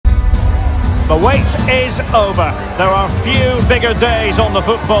The wait is over. There are few bigger days on the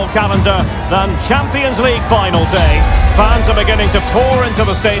football calendar than Champions League final day. Fans are beginning to pour into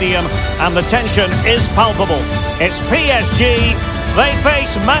the stadium and the tension is palpable. It's PSG, they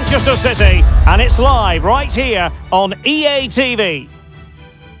face Manchester City, and it's live right here on EA TV.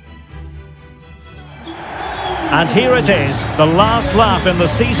 And here it is, the last lap in the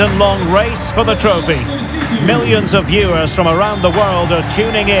season-long race for the trophy. Millions of viewers from around the world are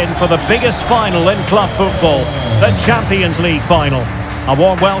tuning in for the biggest final in club football, the Champions League final. A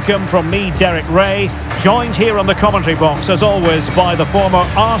warm welcome from me, Derek Ray, joined here on the commentary box, as always, by the former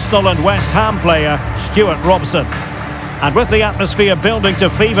Arsenal and West Ham player, Stuart Robson. And with the atmosphere building to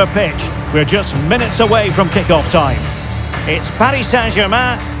fever pitch, we're just minutes away from kick-off time. It's Paris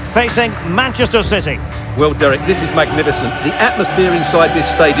Saint-Germain facing Manchester City. Well, Derek, this is magnificent. The atmosphere inside this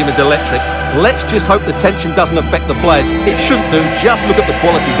stadium is electric. Let's just hope the tension doesn't affect the players. It shouldn't do. Just look at the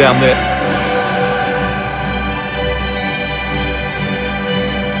quality down there.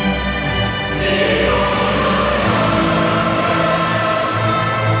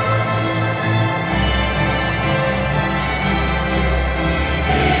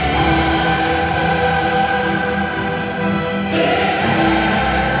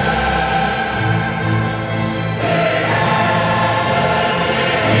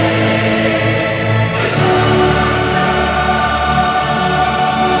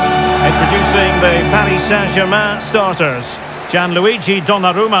 Introducing the Paris Saint-Germain starters. Gianluigi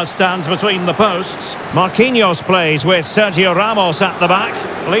Donnarumma stands between the posts. Marquinhos plays with Sergio Ramos at the back.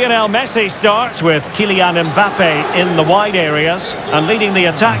 Lionel Messi starts with Kylian Mbappe in the wide areas. And leading the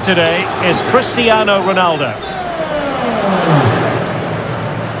attack today is Cristiano Ronaldo.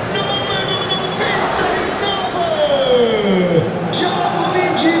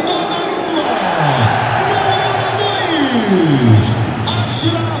 Gianluigi Donnarumma.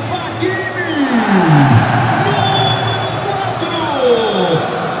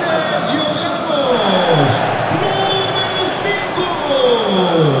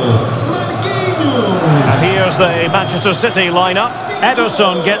 And here's the Manchester City lineup.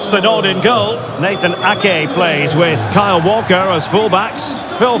 Ederson gets the nod in goal. Nathan Ake plays with Kyle Walker as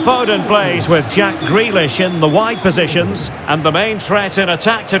fullbacks. Phil Foden plays with Jack Grealish in the wide positions. And the main threat in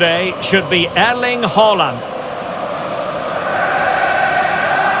attack today should be Erling Haaland.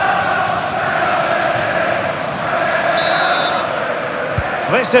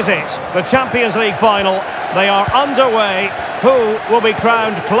 This is it, the Champions League final. They are underway. Who will be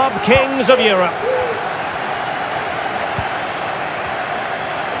crowned Club Kings of Europe?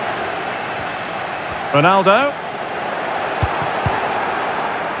 Ronaldo.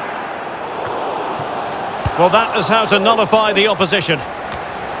 Well, that is how to nullify the opposition.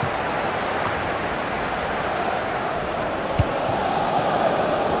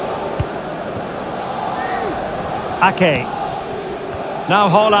 Ake. Now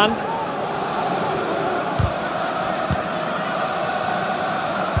Haaland.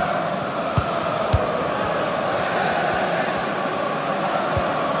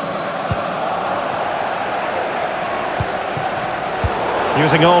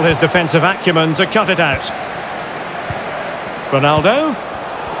 Using all his defensive acumen to cut it out. Ronaldo.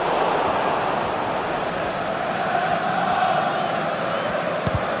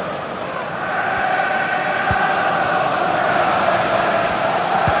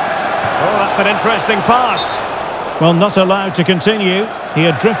 That's an interesting pass. Well, not allowed to continue. He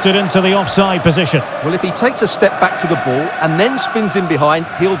had drifted into the offside position. Well, if he takes a step back to the ball and then spins in behind,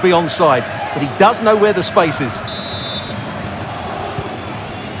 he'll be onside. But he does know where the space is.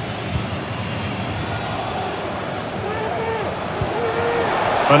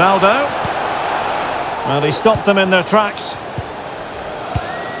 Ronaldo. Well, he stopped them in their tracks.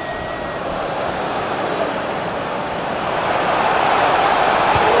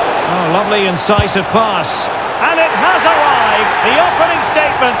 Lovely incisive pass, and it has arrived, the opening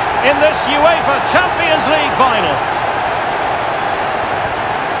statement in this UEFA Champions League final.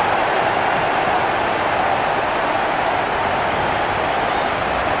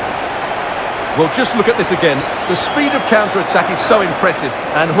 Well, just look at this again. The speed of counter-attack is so impressive,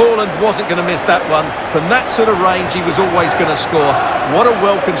 and Haaland wasn't going to miss that one. From that sort of range, he was always going to score. What a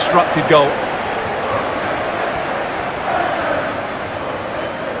well-constructed goal.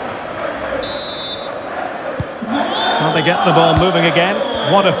 Well, they get the ball moving again.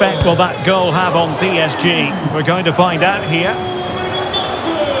 What effect will that goal have on PSG? We're going to find out here.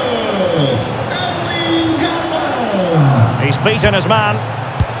 He's beaten his man.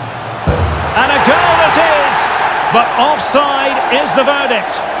 And a goal it is! But offside is the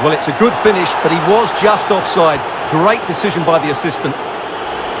verdict. Well, it's a good finish, but he was just offside. Great decision by the assistant.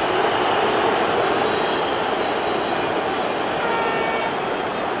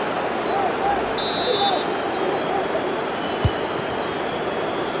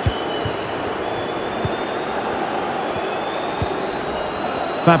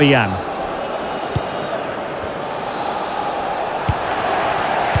 Fabian.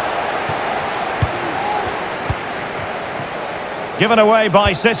 Given away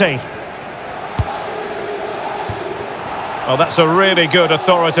by City. Oh, that's a really good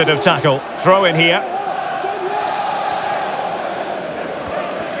authoritative tackle. Throw in here.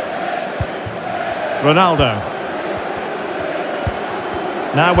 Ronaldo.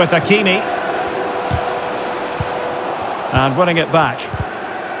 Now with Hakimi. And winning it back.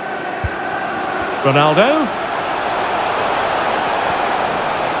 Ronaldo.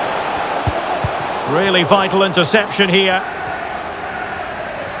 Really vital interception here.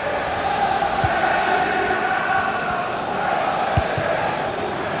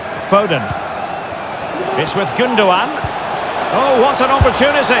 Foden. It's with Gundogan. Oh, what an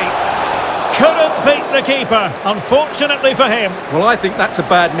opportunity. Couldn't beat the keeper, unfortunately for him. Well, I think that's a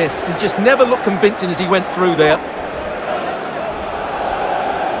bad miss. He just never looked convincing as he went through there.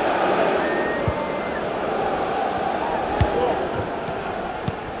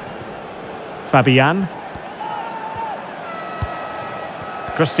 Fabian.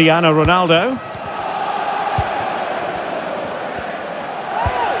 Cristiano Ronaldo.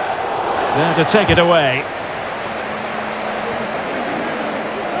 There to take it away.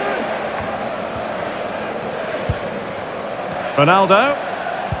 Ronaldo.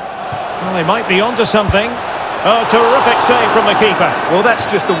 Well, he might be onto something. Oh, terrific save from the keeper. Well, that's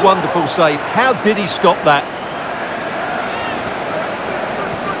just a wonderful save. How did he stop that?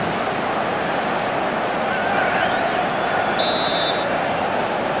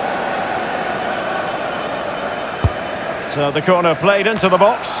 So the corner played into the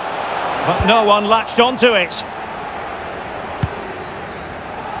box, but no one latched onto it.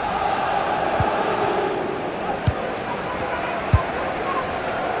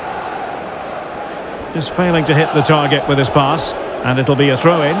 Just failing to hit the target with his pass, and it'll be a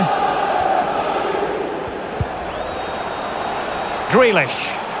throw-in.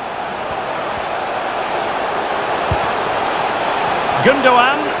 Grealish.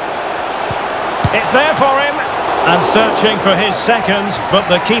 Gundogan. It's there for him. And searching for his second, but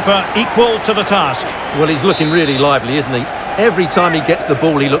the keeper equal to the task. Well, he's looking really lively, isn't he? Every time he gets the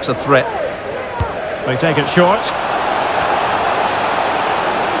ball, he looks a threat. They take it short.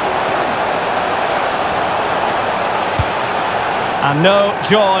 And no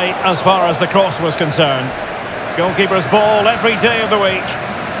joy as far as the cross was concerned. Goalkeeper's ball every day of the week.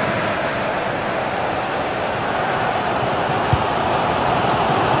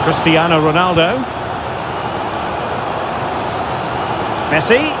 Cristiano Ronaldo.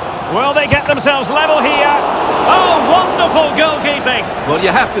 Messi, will they get themselves level here? Oh, wonderful goalkeeping! Well, you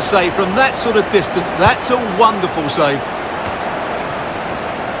have to say, from that sort of distance, that's a wonderful save.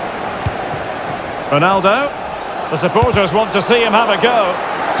 Ronaldo, the supporters want to see him have a go.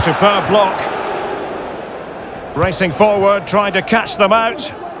 Superb block. Racing forward, trying to catch them out.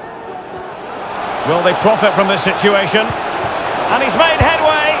 Will they profit from this situation? And he's made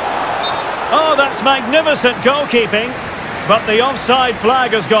headway! Oh, that's magnificent goalkeeping. But the offside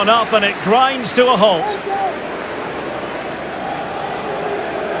flag has gone up and it grinds to a halt.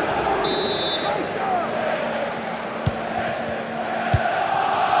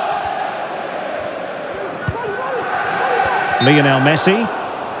 Lionel Messi.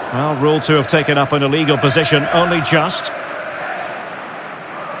 Well, ruled to have taken up an illegal position, only just.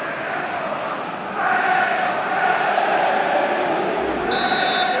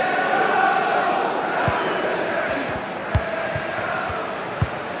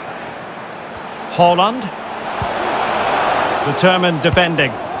 Haaland. Determined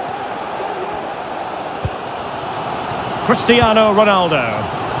defending. Cristiano Ronaldo.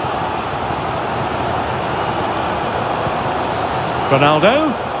 Ronaldo.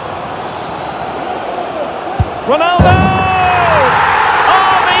 Ronaldo!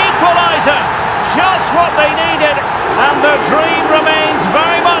 Oh, the equaliser! Just what they needed, and the dream remains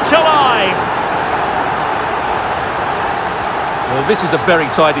very much alive. Well, this is a very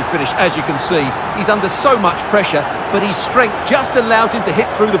tidy finish, as you can see. He's under so much pressure, but his strength just allows him to hit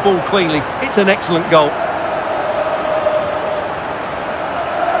through the ball cleanly. It's an excellent goal.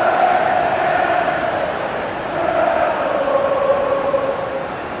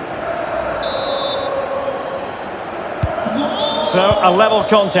 So, a level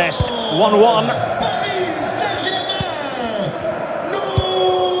contest, 1-1.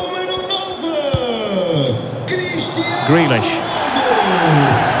 Grealish.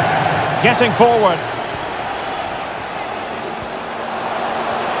 Getting forward.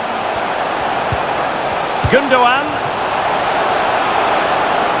 Gundogan.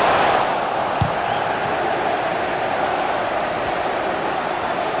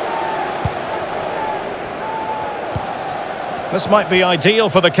 This might be ideal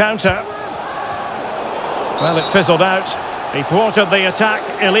for the counter. Well, it fizzled out. He thwarted the attack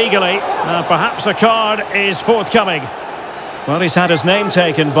illegally. Perhaps a card is forthcoming. Well, he's had his name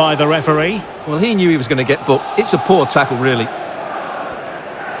taken by the referee. Well, he knew he was going to get booked. It's a poor tackle, really.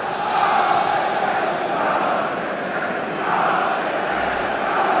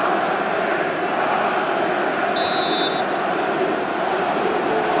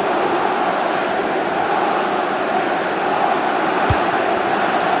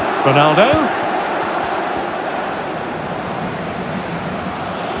 Ronaldo.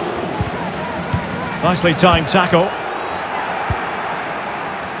 Nicely timed tackle.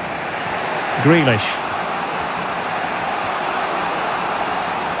 Grealish.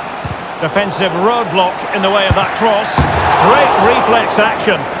 Defensive roadblock in the way of that cross. Great reflex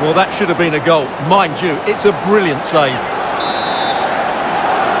action. Well, that should have been a goal. Mind you, it's a brilliant save.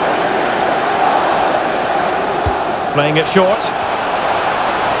 Playing it short.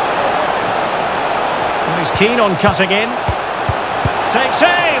 And he's keen on cutting in. Takes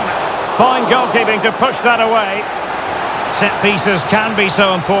aim. Fine goalkeeping to push that away. Set pieces can be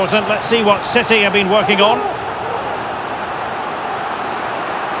so important. Let's see what City have been working on.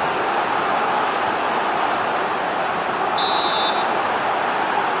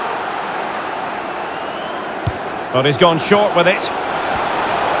 But he's gone short with it.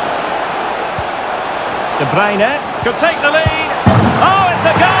 De Bruyne could take the lead. Oh, it's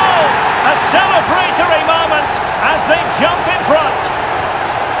a goal! A celebratory moment as they jump in front.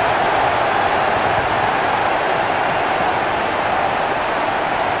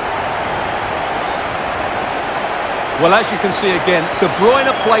 Well, as you can see again, De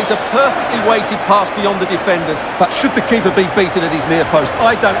Bruyne plays a perfectly weighted pass beyond the defenders. But should the keeper be beaten at his near post?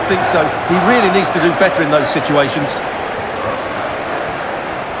 I don't think so. He really needs to do better in those situations.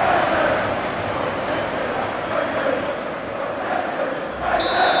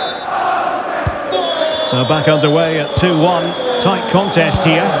 So back underway at 2-1. Tight contest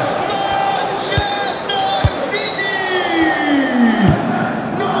here.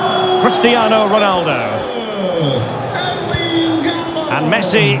 Cristiano Ronaldo. And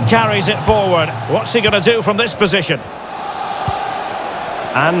Messi carries it forward. What's he going to do from this position?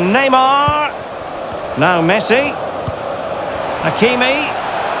 And Neymar. Now Messi. Hakimi.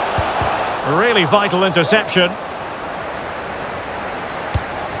 Really vital interception.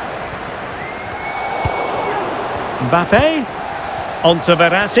 Mbappe. Onto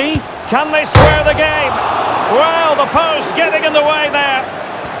Verratti. Can they square the game? Well, the post getting in the way there.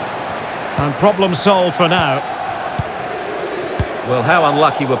 And problem solved for now. Well, how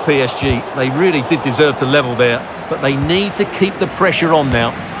unlucky were PSG? They really did deserve to level there, but they need to keep the pressure on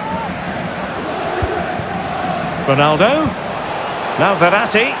now. Ronaldo. Now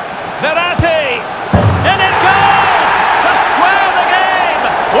Verratti. Verratti! In it goes! To square the game!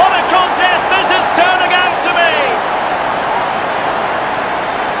 What a contest this is turning out to be!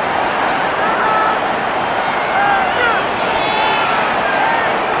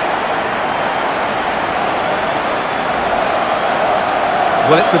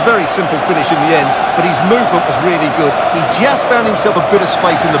 Well, it's a very simple finish in the end, but his movement was really good. He just found himself a bit of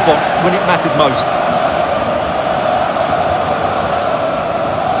space in the box when it mattered most.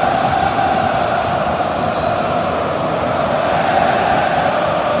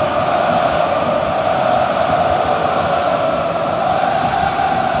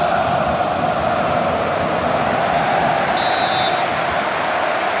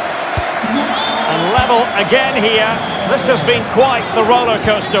 And level again here. This has been quite the roller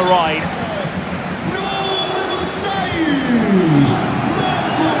coaster ride.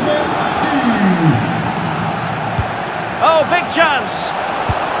 Oh, big chance!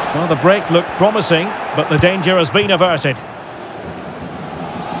 Well, the break looked promising, but the danger has been averted.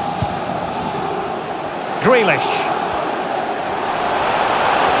 Grealish.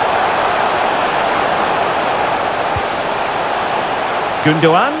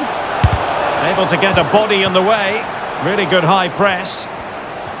 Gundogan. Able to get a body in the way. Really good high press.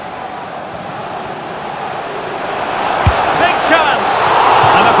 Big chance!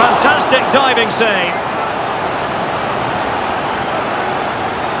 And a fantastic diving save.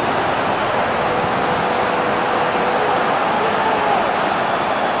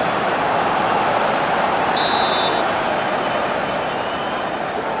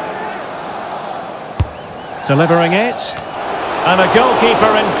 Delivering it. And a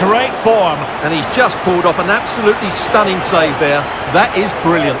goalkeeper in great form. And he's just pulled off an absolutely stunning save there. That is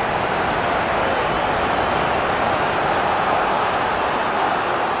brilliant.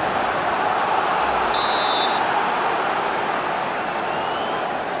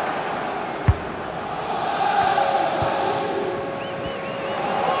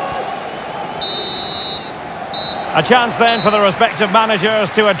 A chance then for the respective managers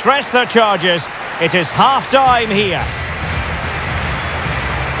to address their charges. It is half-time here.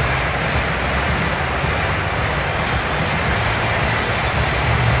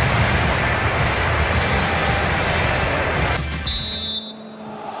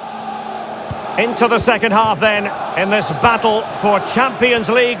 Into the second half then, in this battle for Champions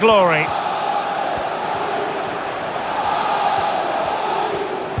League glory.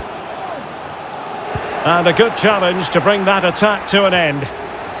 And a good challenge to bring that attack to an end.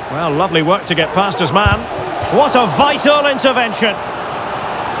 Well, lovely work to get past his man. What a vital intervention.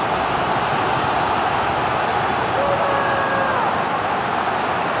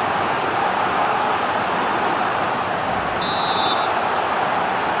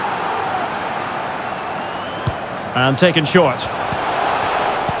 And taken short.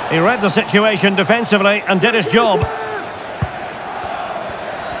 He read the situation defensively and did his job.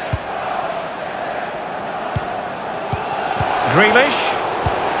 Grealish.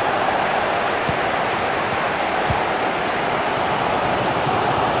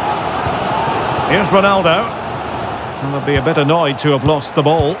 Here's Ronaldo. And they'll be a bit annoyed to have lost the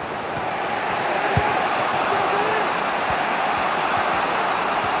ball.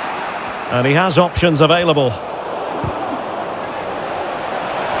 And he has options available.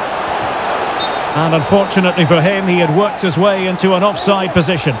 And unfortunately for him, he had worked his way into an offside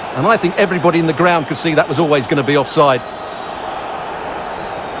position. And I think everybody in the ground could see that was always going to be offside.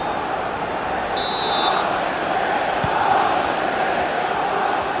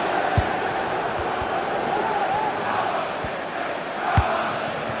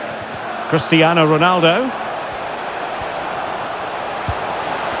 Cristiano Ronaldo.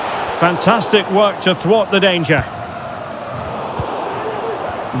 Fantastic work to thwart the danger.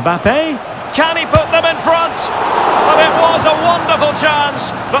 Mbappe. Can he put them in front? Well, it was a wonderful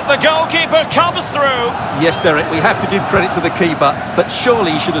chance, but the goalkeeper comes through. Yes, Derek, we have to give credit to the keeper, but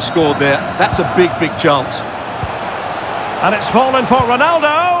surely he should have scored there. That's a big, big chance. And it's fallen for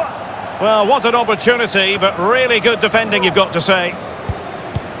Ronaldo. Well, what an opportunity, but really good defending, you've got to say.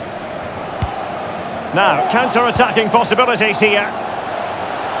 Now, counter-attacking possibilities here.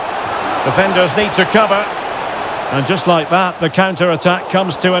 Defenders need to cover. And just like that, the counter-attack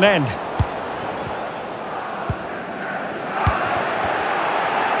comes to an end.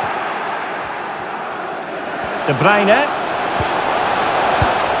 De Bruyne.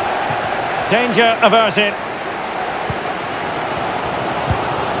 Danger averted.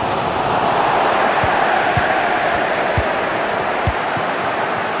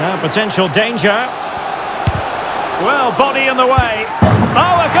 Now potential danger. Well, body in the way.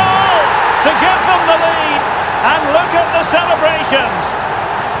 Oh, a goal to give them the lead. And look at the celebrations.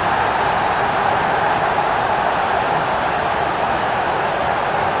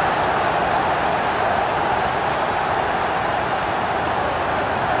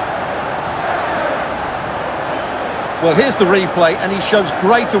 Well, here's the replay, and he shows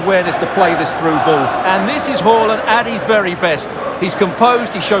great awareness to play this through ball. And this is Haaland at his very best. He's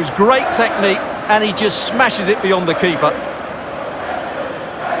composed, he shows great technique, and he just smashes it beyond the keeper.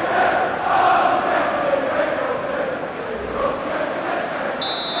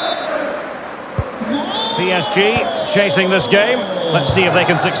 PSG chasing this game. Let's see if they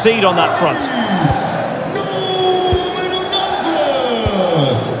can succeed on that front.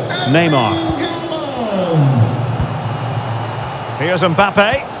 Neymar. Here's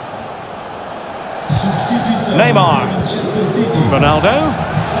Mbappe. Neymar. Ronaldo.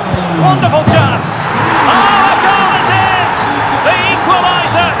 Wonderful chance. Oh, a goal it is! The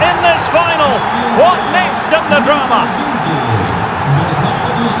equaliser in this final. What next in the drama?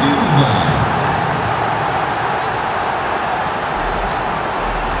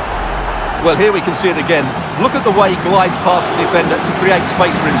 Well, here we can see it again. Look at the way he glides past the defender to create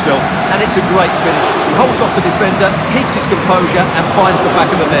space for himself, and it's a great finish. He holds off the defender, keeps his composure, and finds the back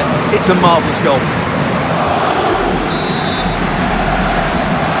of the net. It's a marvellous goal.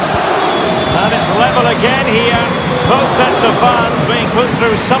 And it's level again here. Both sets of fans being put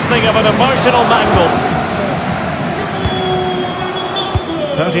through something of an emotional mangle.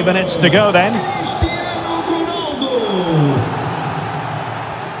 30 minutes to go then.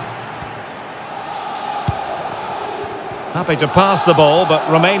 Happy to pass the ball, but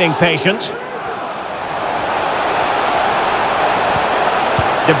remaining patient.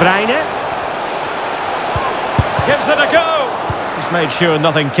 De Bruyne. Gives it a go. He's made sure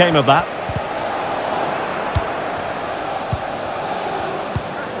nothing came of that.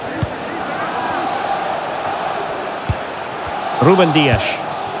 Ruben Dias.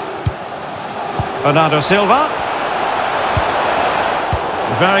 Bernardo Silva.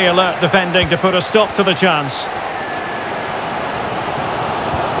 Very alert defending to put a stop to the chance.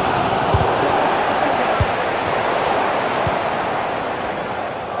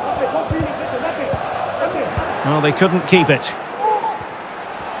 Well, they couldn't keep it.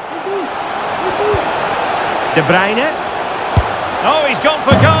 De Bruyne. Oh, he's gone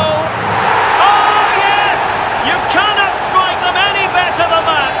for goal. Oh, yes! You cannot strike them any better than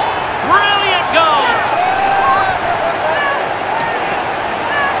that. Brilliant goal.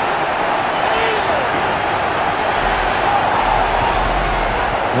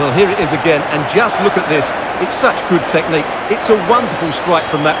 Well, here it is again, and just look at this. It's such good technique. It's a wonderful strike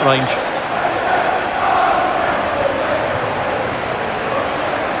from that range.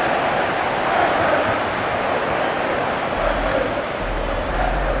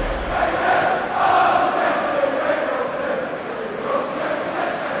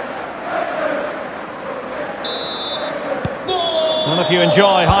 Well, if you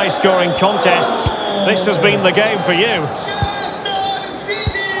enjoy high-scoring contests, this has been the game for you.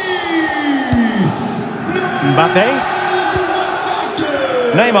 Mbappe.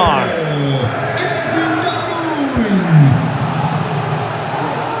 Neymar.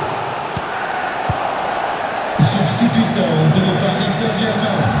 Substituição pelo Paris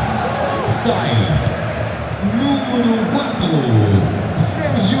Saint-Germain. Sai. Número 4.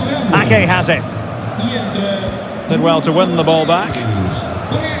 Sergio Ramos. Ake has it. E entra. Did well to win the ball back.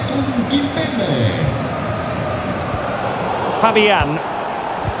 Fabian.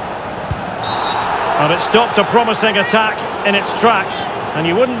 But it stopped a promising attack in its tracks. And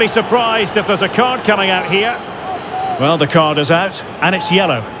you wouldn't be surprised if there's a card coming out here. Well, the card is out, and it's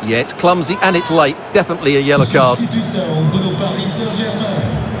yellow. Yeah, it's clumsy and it's late. Definitely a yellow card.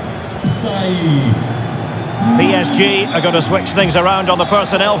 PSG are going to switch things around on the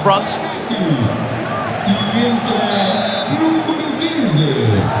personnel front.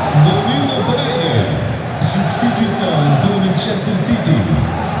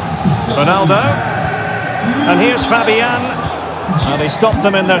 Ronaldo. And here's Fabian. And they stopped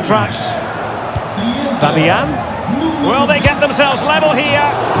them in their tracks. Fabian. Will they get themselves level here?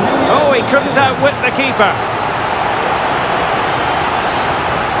 Oh, he couldn't outwit the keeper.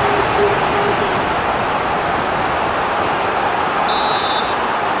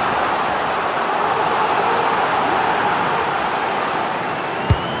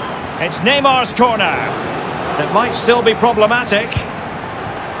 It's Neymar's corner. It might still be problematic.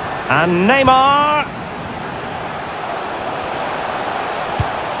 And Neymar.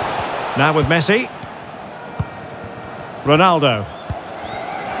 Now with Messi. Ronaldo.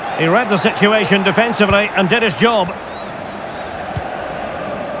 He read the situation defensively and did his job.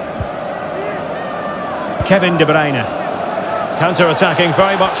 Kevin De Bruyne. Counter-attacking,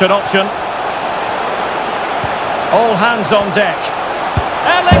 very much an option. All hands on deck.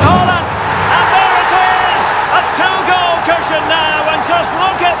 Erling Haaland! And there it is! A two-goal cushion now, and just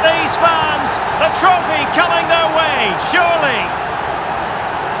look at these fans! The trophy coming their way, surely!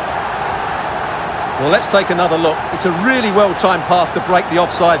 Well, let's take another look. It's a really well-timed pass to break the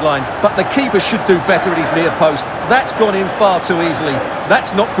offside line, but the keeper should do better at his near post. That's gone in far too easily.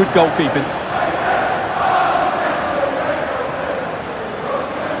 That's not good goalkeeping.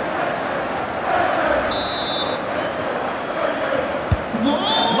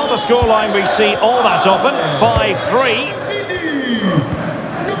 Not a scoreline we see all that often. 5-3.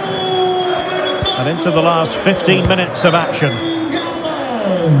 And into the last 15 minutes of action.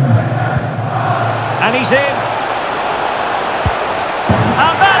 And he's in.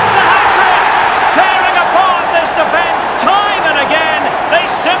 And that's the hat-trick! Tearing apart this defence time and again. They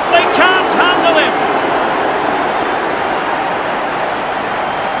simply can't handle him.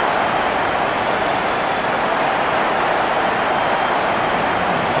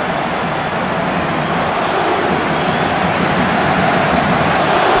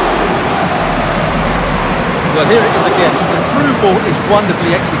 Well, here it is again. The through ball is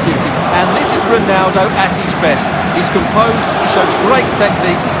wonderfully executed, and this is Ronaldo at his best. He's composed, he shows great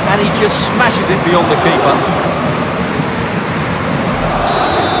technique, and he just smashes it beyond the keeper.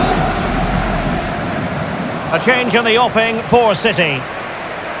 A change in the offing for City.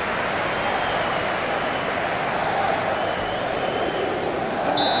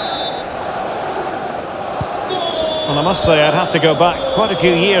 Well, I must say I'd have to go back quite a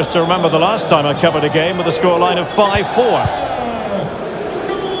few years to remember the last time I covered a game with a scoreline of 5-4.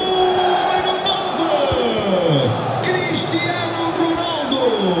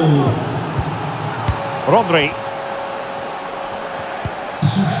 Rodri.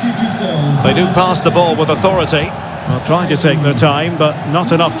 They do pass the ball with authority. Well, trying to take their time, but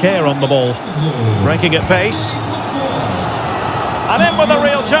not enough care on the ball. Breaking at pace. And in with a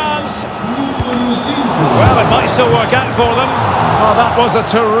real chance. número 5. Well, it might still work out for them. Oh, that was a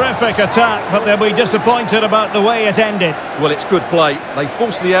terrific attack, but they'll be disappointed about the way it ended. Well, it's good play. They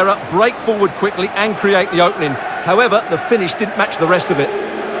force the error, break forward quickly and create the opening. However, the finish didn't match the rest of it.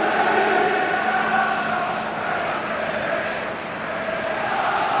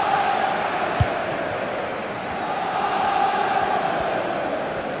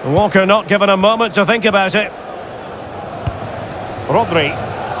 Walker not given a moment to think about it. Rodri.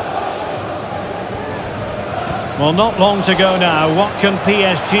 Well, not long to go now. What can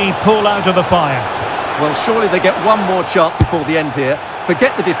PSG pull out of the fire? Well, surely they get one more chance before the end here.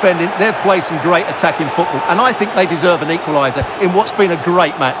 Forget the defending, they've played some great attacking football, and I think they deserve an equaliser in what's been a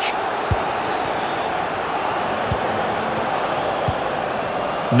great match.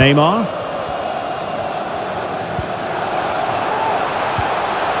 Neymar.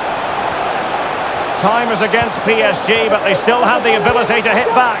 Time is against PSG, but they still have the ability to hit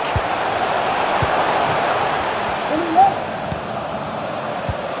back.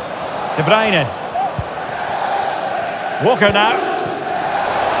 De Bruyne. Walker now.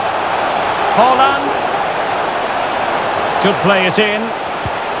 Haaland. Could play it in.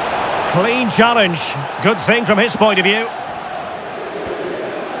 Clean challenge. Good thing from his point of view.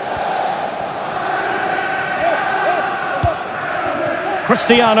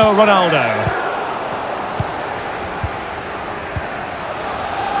 Cristiano Ronaldo.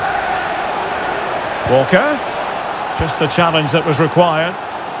 Walker, just the challenge that was required.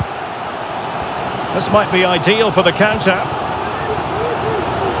 This might be ideal for the counter.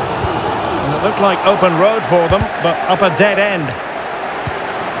 And it looked like open road for them, but up a dead end.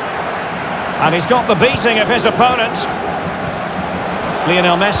 And he's got the beating of his opponent.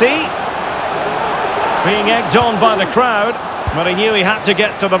 Lionel Messi. Being egged on by the crowd, but he knew he had to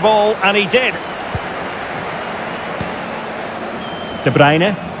get to the ball, and he did. De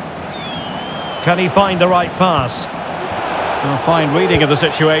Bruyne. Can he find the right pass? A fine reading of the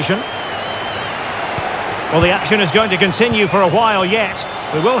situation. Well, the action is going to continue for a while yet.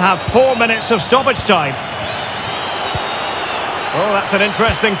 We will have 4 minutes of stoppage time. Oh, that's an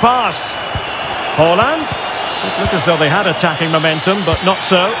interesting pass. Haaland. It looked as though they had attacking momentum, but not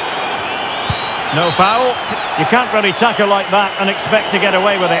so. No foul. You can't really tackle like that and expect to get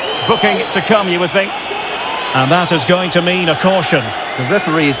away with it. Booking to come, you would think. And that is going to mean a caution. The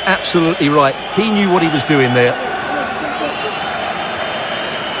referee is absolutely right. He knew what he was doing there.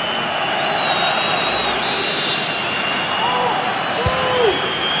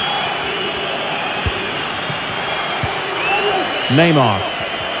 Neymar.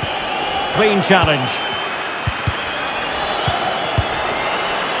 Clean challenge.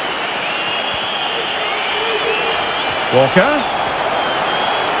 Walker.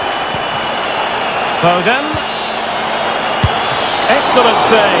 Foden. Excellent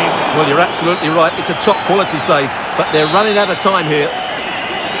save. Well, you're absolutely right. It's a top-quality save, but they're running out of time here.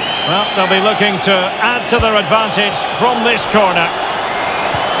 Well, they'll be looking to add to their advantage from this corner.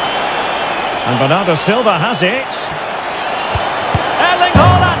 And Bernardo Silva has it. Erling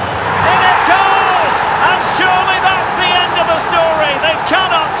Haaland! In it goes! And surely that's the end of the story. They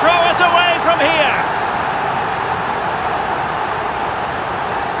cannot throw us away from here.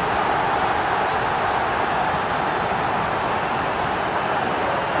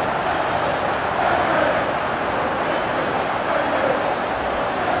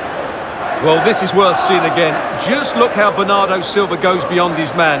 Well, this is worth seeing again. Just look how Bernardo Silva goes beyond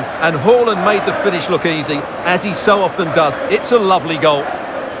his man, and Haaland made the finish look easy, as he so often does. It's a lovely goal.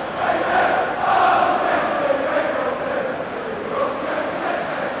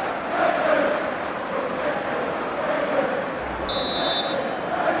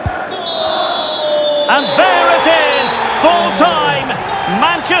 And there it is, full time.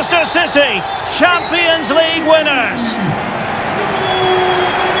 Manchester City, Champions League winners.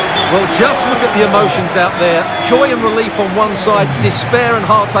 Well, just look at the emotions out there. Joy and relief on one side, despair and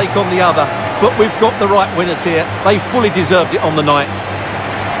heartache on the other. But we've got the right winners here. They fully deserved it on the night.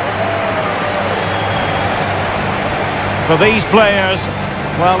 For these players,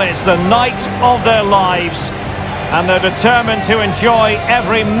 well, it's the night of their lives. And they're determined to enjoy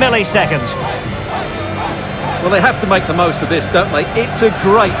every millisecond. Well, they have to make the most of this, don't they? It's a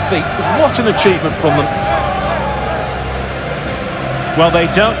great feat. What an achievement from them. Well, they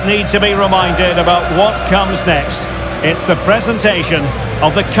don't need to be reminded about what comes next. It's the presentation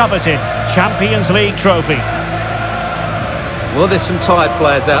of the coveted Champions League trophy. Well, there's some tired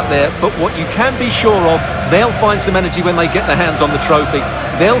players out there, but what you can be sure of, they'll find some energy when they get their hands on the trophy.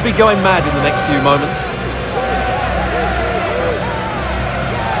 They'll be going mad in the next few moments.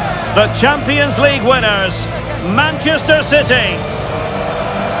 The Champions League winners, Manchester City.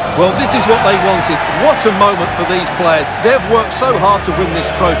 Well, this is what they wanted. What a moment for these players. They've worked so hard to win this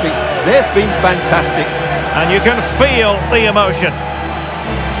trophy. They've been fantastic. And you can feel the emotion.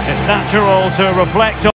 It's natural to reflect on